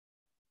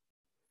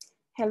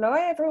Hello,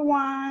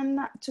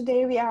 everyone.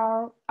 Today we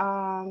are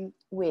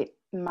with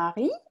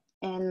Marie,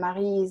 and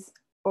Marie is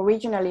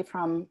originally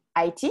from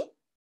Haiti,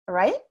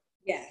 right?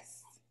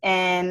 Yes.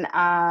 And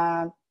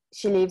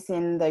she lives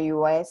in the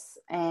US,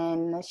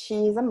 and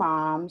she's a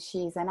mom,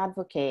 she's an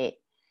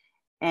advocate.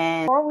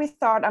 And before we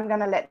start, I'm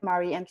going to let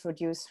Marie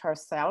introduce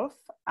herself.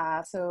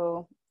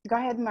 So go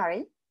ahead,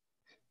 Marie.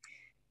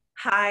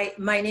 Hi,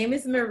 my name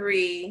is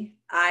Marie.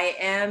 I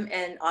am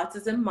an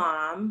autism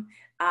mom.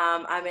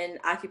 I'm an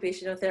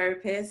occupational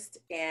therapist,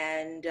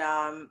 and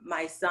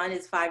my son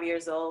is 5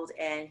 years old,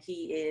 and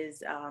he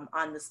is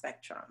on the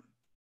spectrum.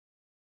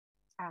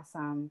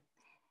 Awesome.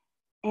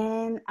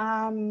 And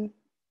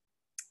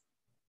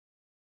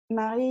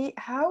Marie,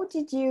 how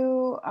did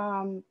you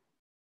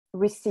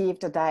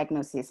received the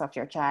diagnosis of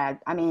your child?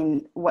 I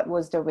mean, what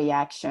was the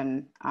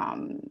reaction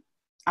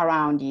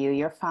around you,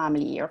 your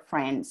family, your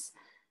friends?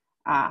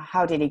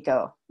 How did it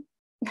go?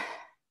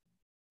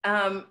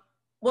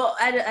 Well,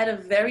 at a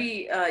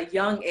very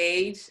young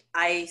age,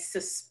 I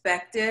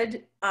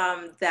suspected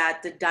that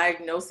the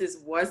diagnosis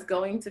was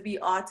going to be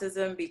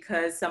autism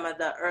because some of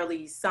the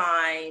early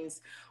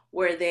signs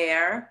were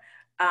there.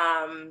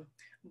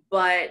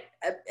 But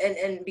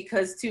and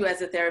because too,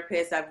 as a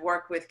therapist, I've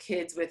worked with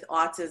kids with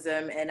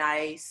autism, and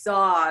I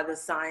saw the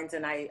signs,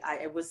 and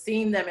I was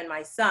seeing them in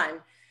my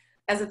son.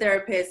 As a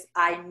therapist,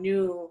 I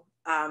knew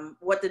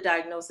what the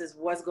diagnosis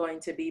was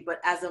going to be, but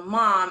as a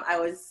mom, I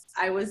was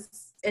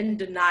in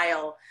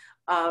denial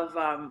of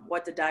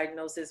what the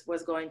diagnosis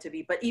was going to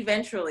be. But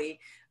eventually,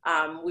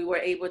 we were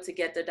able to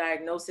get the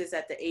diagnosis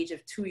at the age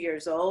of 2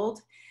 years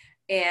old.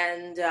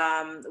 And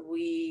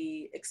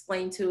we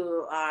explained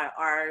to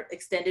our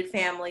extended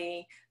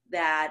family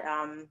that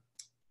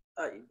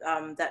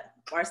that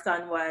our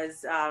son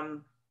was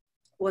on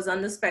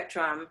the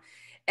spectrum,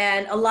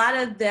 and a lot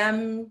of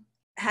them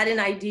had an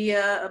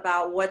idea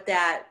about what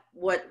that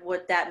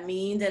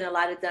means, and a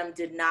lot of them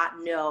did not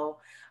know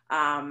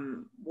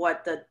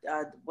what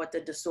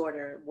the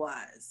disorder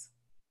was.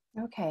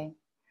 Okay.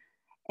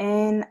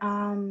 And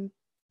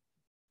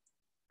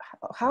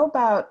how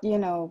about,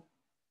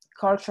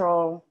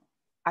 cultural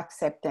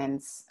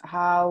acceptance?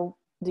 How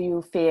do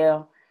you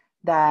feel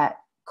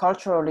that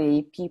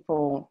culturally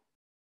people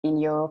in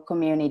your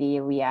community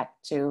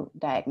react to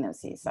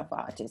diagnosis of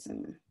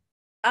autism?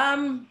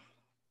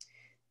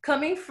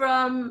 Coming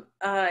from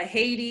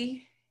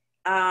Haiti,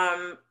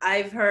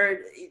 I've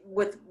heard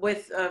with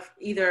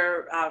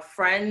either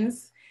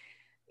friends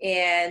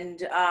and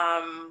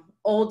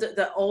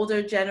the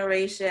older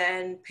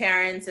generation,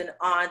 parents and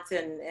aunts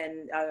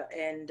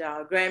and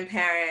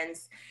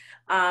grandparents.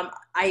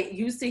 I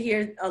used to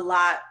hear a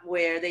lot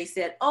where they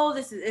said, "Oh,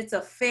 it's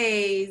a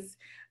phase.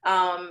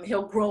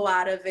 He'll grow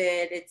out of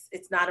it.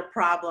 It's not a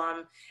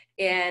problem."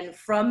 And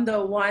from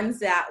the ones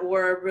that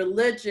were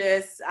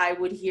religious, I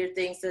would hear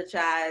things such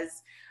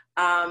as,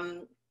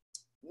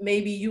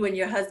 maybe you and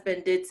your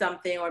husband did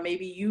something, or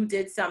maybe you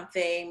did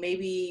something,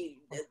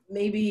 maybe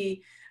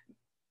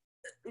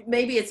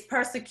it's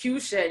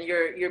persecution.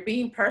 You're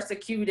being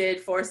persecuted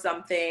for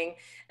something.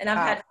 And I've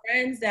had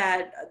friends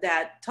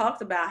that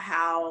talked about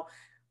how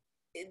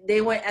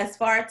they went as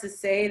far to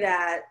say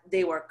that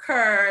they were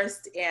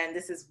cursed, and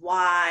this is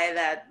why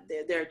that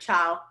their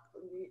child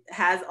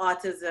has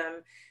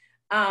autism.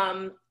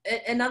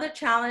 Another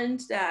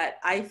challenge that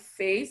I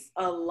face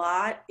a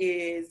lot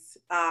is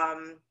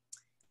the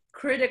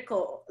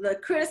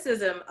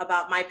criticism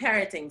about my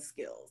parenting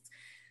skills.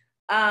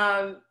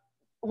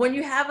 When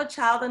you have a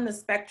child on the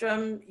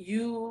spectrum,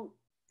 you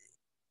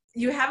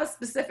have a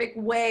specific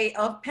way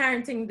of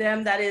parenting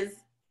them that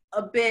is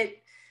a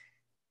bit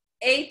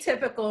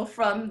atypical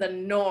from the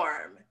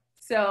norm.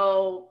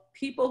 So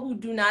people who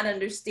do not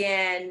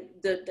understand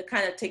the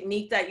kind of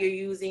technique that you're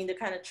using, the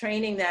kind of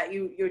training that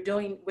you're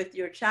doing with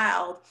your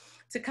child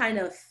to kind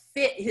of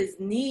fit his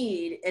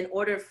need in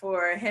order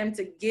for him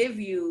to give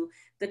you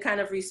the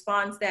kind of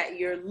response that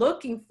you're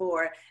looking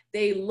for,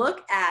 they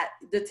look at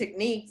the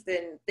techniques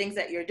and things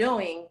that you're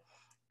doing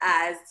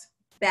as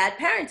bad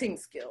parenting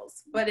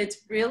skills, but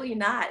it's really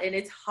not. And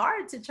it's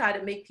hard to try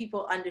to make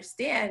people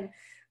understand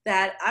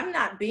that I'm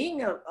not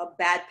being a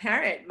bad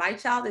parent. My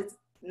child is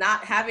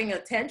not having a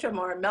tantrum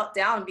or a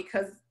meltdown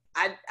because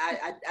I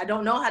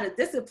don't know how to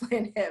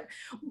discipline him,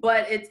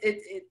 but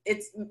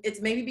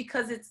it's maybe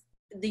because it's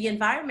the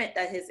environment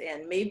that he's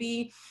in.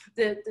 Maybe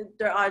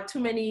there are too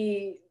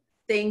many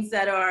things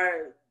that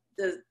are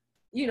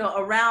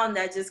around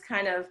that just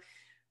kind of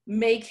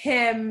make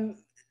him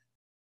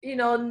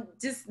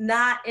just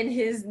not in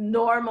his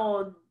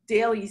normal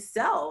daily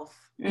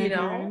self,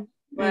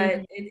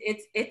 but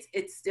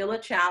it's still a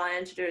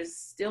challenge. There's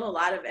still a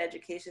lot of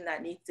education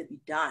that needs to be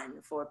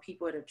done for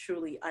people to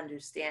truly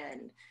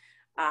understand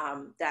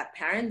that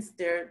parents,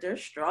 they're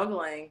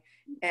struggling,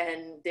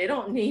 and they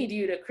don't need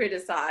you to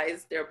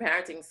criticize their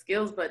parenting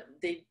skills, but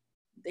they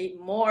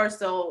more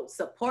so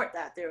support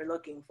that they're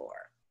looking for.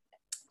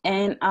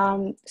 And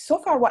so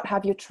far, what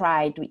have you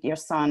tried with your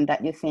son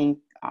that you think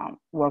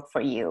worked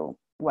for you?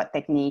 What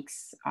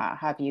techniques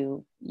have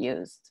you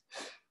used?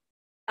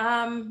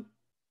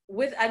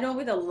 I know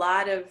with a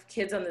lot of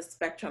kids on the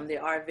spectrum, they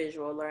are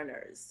visual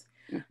learners.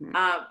 Mm-hmm.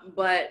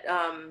 But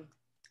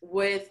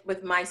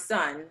with my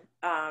son,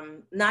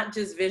 not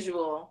just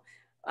visual.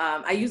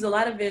 I use a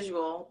lot of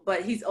visual,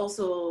 but he's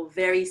also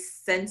very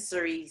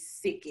sensory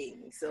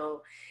seeking.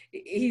 So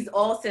he's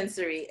all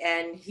sensory,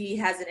 and he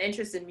has an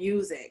interest in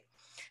music.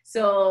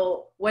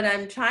 So when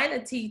I'm trying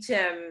to teach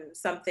him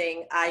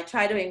something, I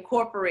try to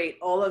incorporate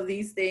all of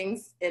these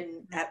things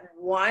in at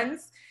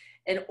once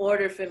in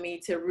order for me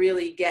to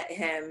really get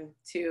him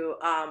to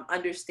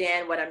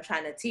understand what I'm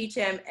trying to teach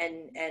him,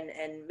 and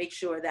make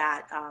sure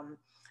that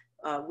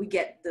we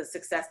get the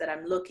success that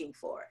I'm looking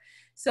for.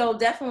 So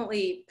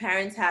definitely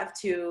parents have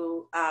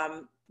to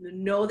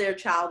know their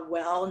child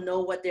well,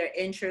 know what their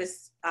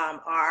interests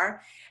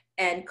are,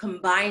 and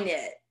combine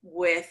it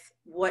with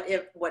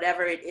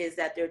whatever it is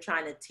that they're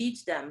trying to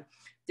teach them.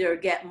 They'll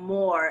get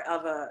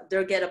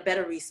a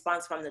better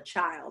response from the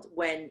child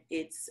when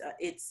it's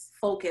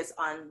focused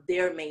on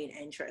their main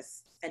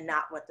interests and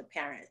not what the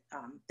parent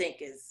think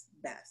is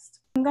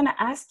best. I'm going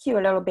to ask you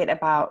a little bit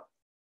about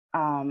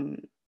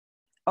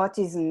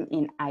autism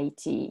in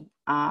Haiti.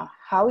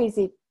 How is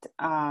it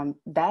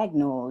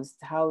diagnosed?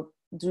 How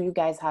do you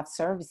guys have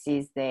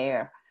services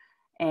there?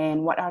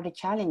 And what are the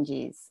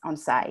challenges on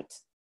site?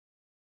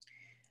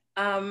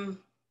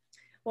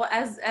 Well,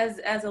 as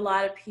a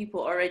lot of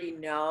people already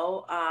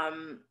know,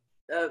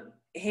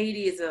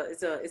 Haiti is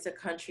a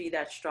country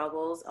that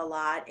struggles a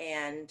lot,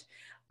 and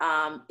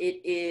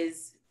it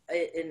is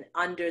an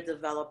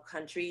underdeveloped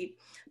country.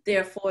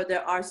 Therefore,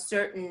 there are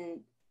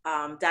certain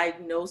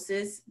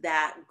diagnoses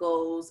that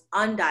goes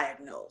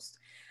undiagnosed.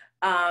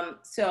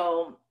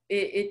 So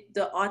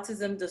the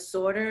autism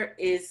disorder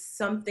is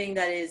something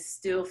that is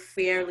still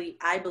fairly,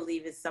 I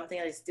believe, is something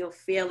that is still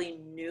fairly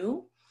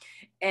new,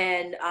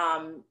 and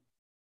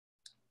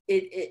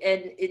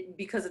it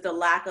because of the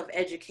lack of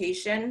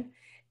education,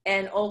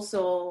 and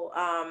also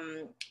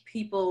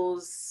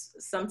people's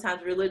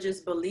sometimes religious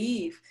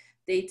belief,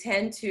 they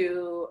tend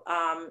to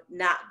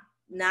not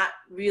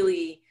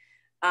really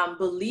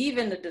believe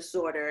in the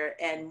disorder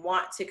and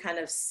want to kind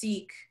of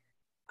seek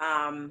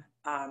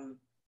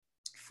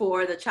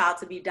for the child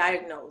to be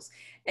diagnosed.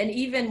 And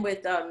even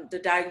with the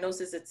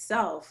diagnosis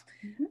itself,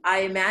 mm-hmm. I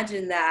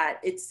imagine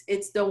that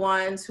it's the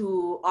ones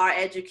who are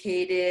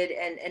educated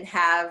and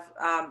have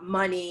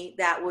money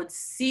that would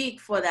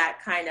seek for that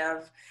kind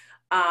of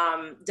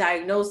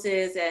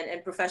diagnosis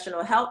and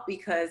professional help,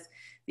 because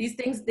these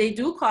things, they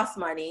do cost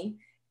money,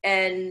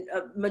 and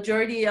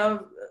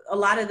a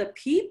lot of the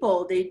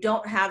people, they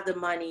don't have the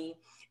money,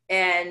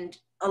 and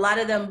a lot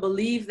of them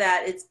believe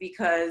that it's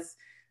because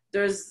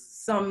there's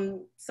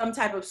some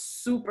type of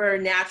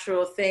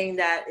supernatural thing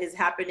that is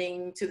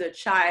happening to the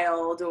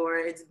child, or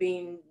it's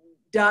being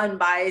done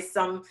by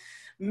some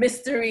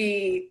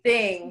mystery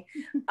thing,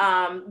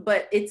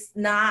 but it's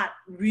not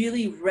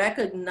really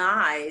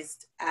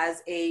recognized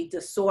as a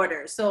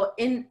disorder. So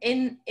in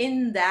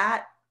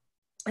that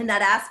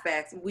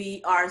aspect,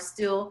 we are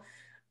still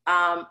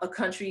a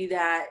country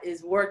that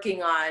is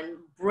working on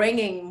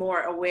bringing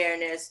more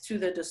awareness to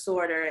the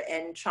disorder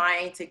and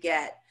trying to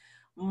get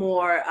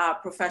more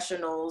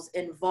professionals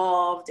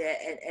involved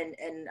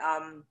and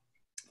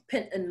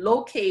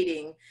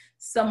locating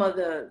some of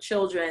the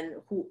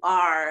children who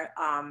are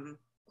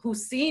who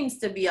seems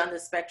to be on the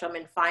spectrum,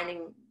 and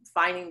finding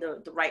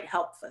the right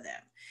help for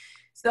them.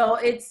 So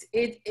it's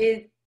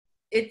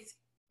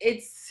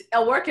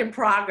a work in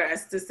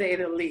progress, to say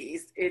the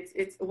least.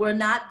 We're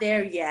not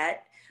there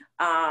yet,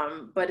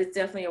 but it's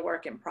definitely a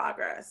work in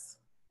progress.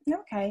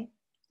 Okay,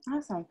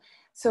 awesome.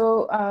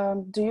 So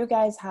do you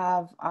guys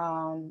have,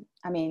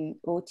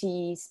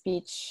 OT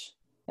speech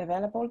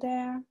available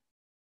there?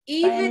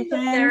 Even the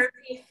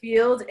therapy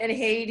field in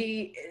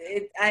Haiti,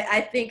 I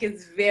think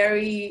it's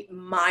very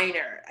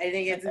minor. I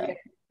think it's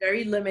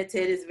very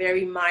limited. It's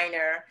very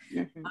minor.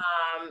 Mm-hmm.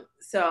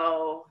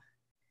 So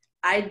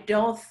I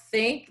don't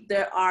think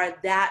there are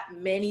that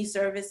many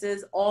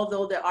services,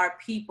 although there are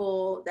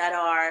people that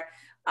are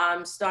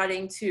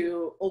starting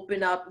to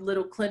open up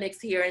little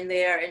clinics here and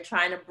there and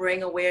trying to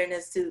bring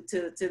awareness to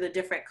the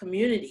different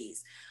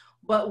communities.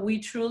 But we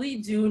truly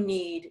do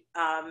need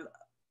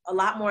a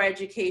lot more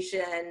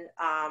education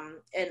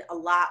and a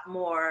lot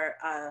more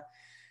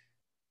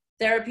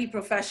therapy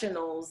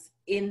professionals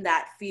in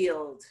that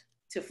field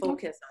to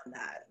focus on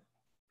that.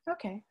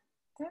 Okay,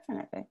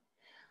 definitely.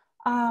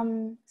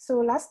 So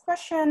last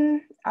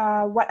question,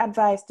 what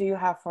advice do you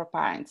have for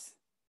parents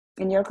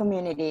in your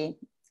community,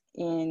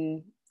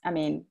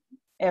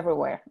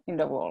 everywhere in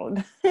the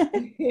world?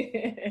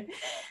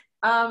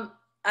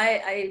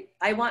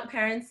 I want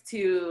parents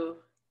to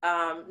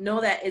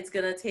know that it's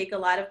going to take a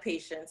lot of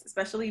patience,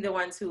 especially the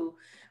ones who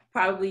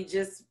probably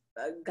just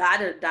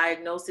got a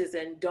diagnosis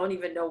and don't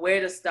even know where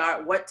to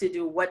start, what to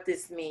do, what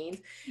this means.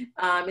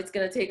 It's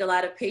going to take a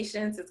lot of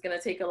patience. It's going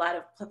to take a lot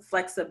of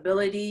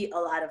flexibility, a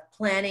lot of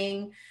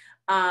planning.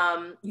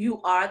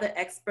 You are the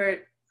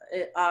expert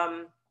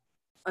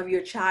of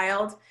your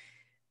child.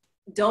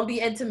 Don't be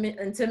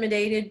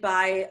intimidated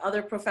by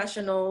other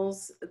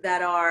professionals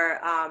that are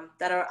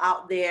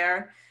out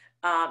there.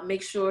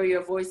 Make sure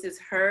your voice is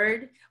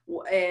heard,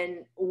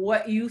 and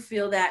what you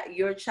feel that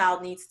your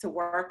child needs to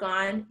work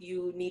on,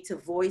 you need to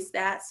voice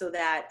that so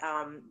that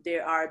they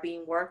are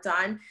being worked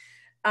on.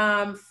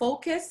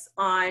 Focus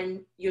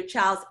on your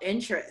child's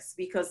interests,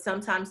 because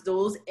sometimes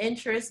those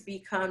interests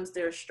becomes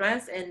their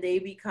strengths and they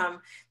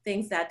become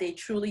things that they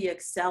truly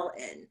excel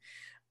in.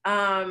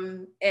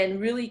 And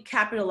really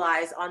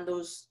capitalize on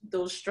those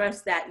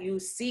strengths that you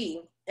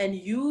see, and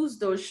use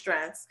those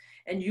strengths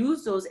and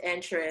use those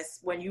interests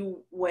when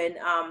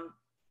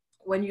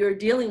you're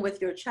dealing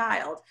with your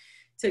child,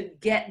 to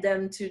get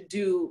them to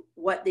do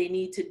what they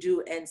need to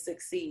do and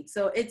succeed.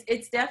 So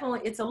it's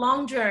definitely, it's a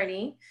long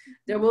journey.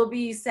 There will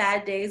be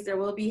sad days, there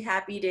will be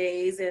happy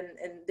days, and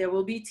there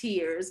will be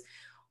tears,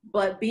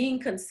 but being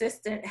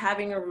consistent,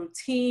 having a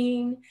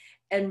routine,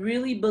 and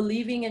really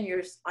believing in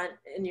your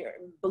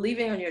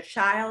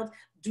child.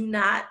 Do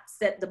not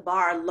set the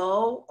bar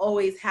low.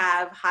 Always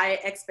have high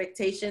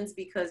expectations,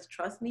 because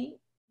trust me,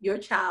 your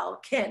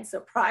child can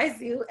surprise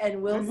you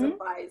and will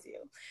surprise you.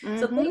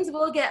 So things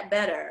will get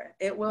better.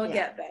 It will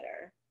get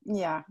better.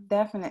 Yeah,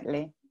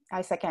 definitely.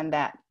 I second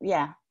that.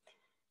 Yeah.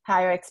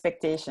 Higher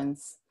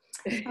expectations.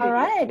 All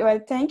right.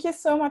 Well, thank you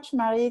so much,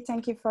 Marie.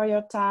 Thank you for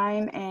your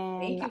time.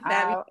 And thank you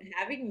for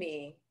having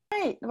me.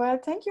 Right. Well,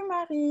 thank you,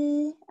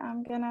 Marie.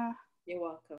 You're welcome.